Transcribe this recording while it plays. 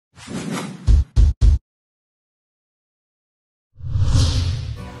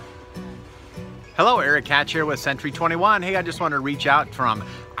Hello, Eric Hatch here with Century 21. Hey, I just want to reach out from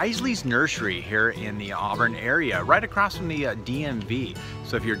Isley's Nursery here in the Auburn area, right across from the DMV.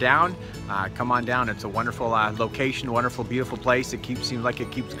 So if you're down, come on down. It's a wonderful location, wonderful, beautiful place. It seems like it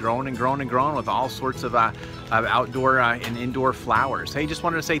keeps growing and growing and growing with all sorts of outdoor and indoor flowers. Hey, just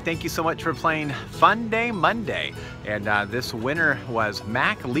wanted to say thank you so much for playing Fun Day Monday. And this winner was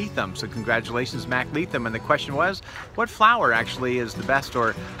Mac Lethem. So congratulations, Mac Lethem. And the question was, what flower actually is the best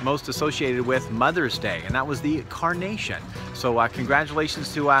or most associated with Mother's Day? And that was the carnation. So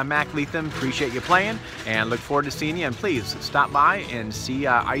congratulations to Mac Lethem. Appreciate you playing and look forward to seeing you. And please stop by and see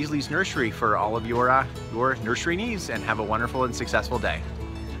Isley's Nursery for all of your nursery needs, and have a wonderful and successful day.